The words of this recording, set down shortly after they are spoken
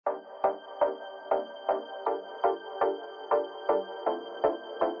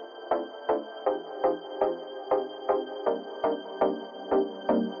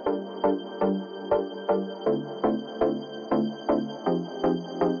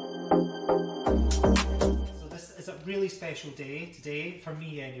special day today, for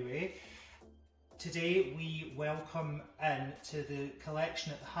me anyway. Today we welcome in to the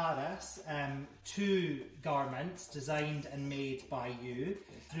collection at the Harris 2 garments designed and made by you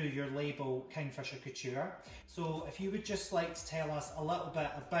through your label Kingfisher Couture. So if you would just like to tell us a little bit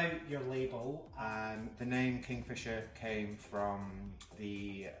about your label. The name Kingfisher came from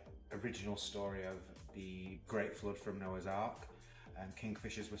the original story of the Great Flood from Noah's Ark.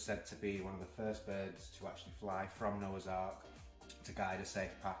 Kingfishers were said to be one of the first birds to actually fly from Noah's Ark to guide a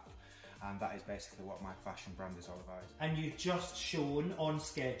safe path. And that is basically what my fashion brand is all about. And you've just shown on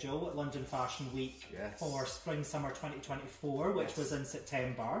schedule at London Fashion Week for Spring Summer 2024, which was in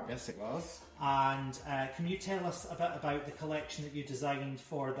September. Yes, it was. And can you tell us a bit about the collection that you designed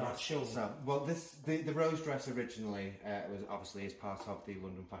for that show? So, well, the rose dress originally was obviously as part of the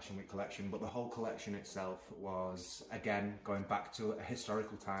London Fashion Week collection, but the whole collection itself was, again, going back to a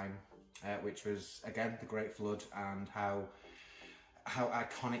historical time, which was, again, the Great Flood, and how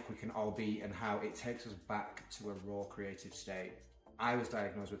iconic we can all be and how it takes us back to a raw creative state. I was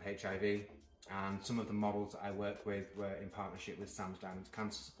diagnosed with HIV, and some of the models that I work with were in partnership with Sam's Diamonds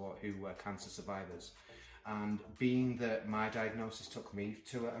Cancer Support, who were cancer survivors. And being that my diagnosis took me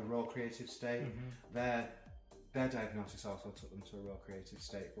to a raw creative state, their diagnosis also took them to a raw creative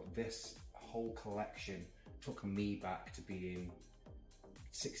state, but this whole collection took me back to being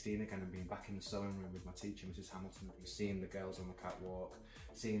 16 again and being back in the sewing room with my teacher, Mrs. Hamilton, seeing the girls on the catwalk,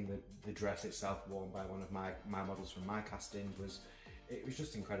 seeing the dress itself worn by one of my models from my castings it was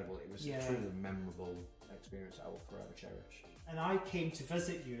just incredible. It was a truly memorable experience I will forever cherish. And I came to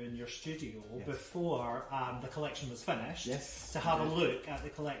visit you in your studio before the collection was finished to have a look at the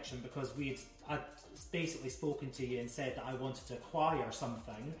collection, because I'd basically spoken to you and said that I wanted to acquire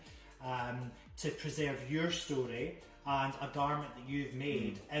something to preserve your story and a garment that you've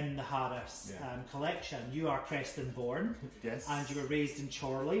made in the Harris collection. You are Preston born, and you were raised in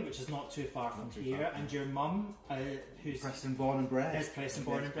Chorley, which is not too far from here, and your mum, who's Preston born and bred, is Preston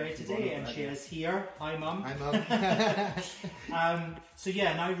born and bred today, and she is here. Hi mum. Hi mum. So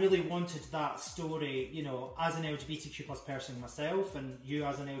yeah, and I really wanted that story, you know, as an LGBTQ plus person myself, and you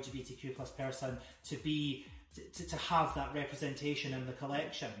as an LGBTQ plus person, to have that representation in the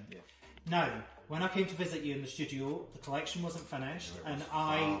collection. Now, when I came to visit you in the studio, the collection wasn't finished,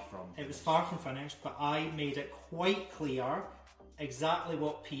 it was far from finished, but I made it quite clear exactly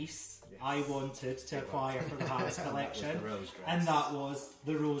what piece I wanted to acquire for the Harris collection, and that was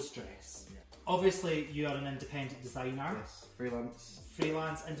the rose dress. Obviously, you are an independent designer. Yes, freelance.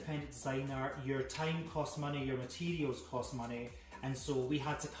 Freelance, independent designer. Your time costs money, your materials cost money, and so we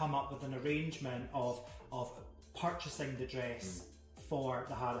had to come up with an arrangement of purchasing the dress for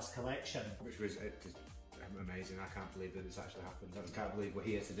the Harris collection. Which was amazing. I can't believe that it's actually happened. I can't believe we're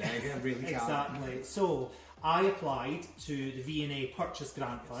here today. I really can't. Exactly. So I applied to the V&A Purchase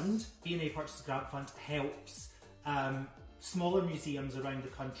Grant Fund. V&A Purchase Grant Fund helps smaller museums around the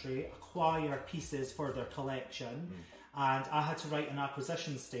country acquire pieces for their collection. And I had to write an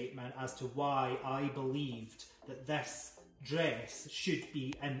acquisition statement as to why I believed that this dress should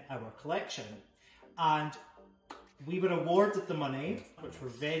be in our collection. And we were awarded the money, which we're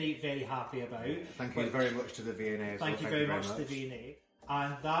very, very happy about. Thank you very much to the V&A. Thank you very much to the V&A.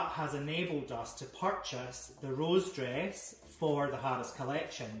 And that has enabled us to purchase the rose dress for the Harris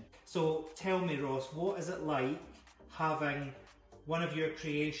collection. So tell me, Ross, what is it like having one of your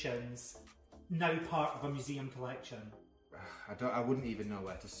creations now part of a museum collection? I wouldn't even know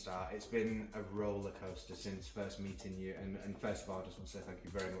where to start. It's been a roller coaster since first meeting you, and first of all I just want to say thank you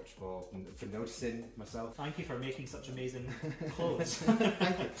very much for noticing myself. Thank you for making such amazing clothes.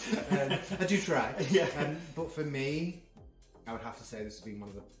 Thank you. I do try. But for me, I would have to say this has been one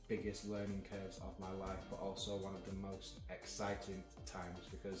of the biggest learning curves of my life, but also one of the most exciting times,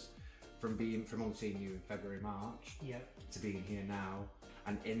 because from only seeing you in February, March, to being here now,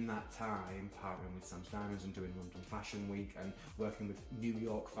 and in that time partnering with Sam's Diamonds and doing London Fashion Week and working with New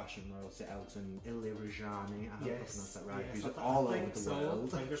York fashion royalty Elton Ilirajani, I hope I pronounced that right, who's all over the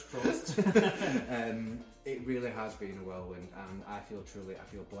world. Fingers crossed. It really has been a whirlwind, and I feel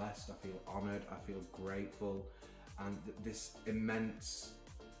blessed, I feel honoured, I feel grateful, and this immense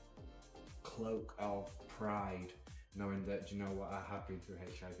cloak of pride, knowing that, do you know what, I have been through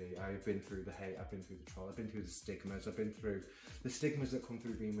HIV, I've been through the hate, I've been through the troll, I've been through the stigmas, I've been through the stigmas that come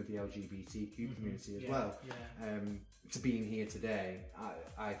through being with the LGBTQ community as well. to being here today,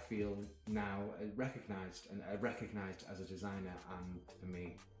 I feel now recognised as a designer, and for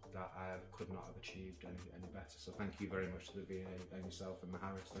me, that I could not have achieved any better. So thank you very much to the V&A and yourself and the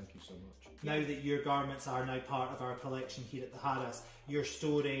Harris. Thank you so much. Now that your garments are now part of our collection here at the Harris, your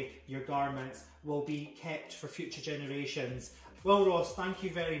story, your garments will be kept for future generations. Well, Ross, thank you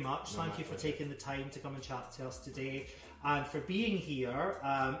very much. Thank you for taking the time to come and chat to us today, and for being here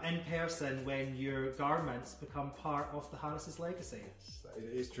in person when your garments become part of the Harris's legacy. Yes,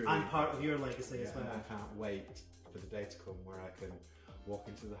 it is true. And part of your legacy as well. I can't wait for the day to come where I can walk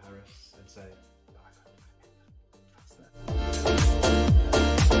into the Harris and say,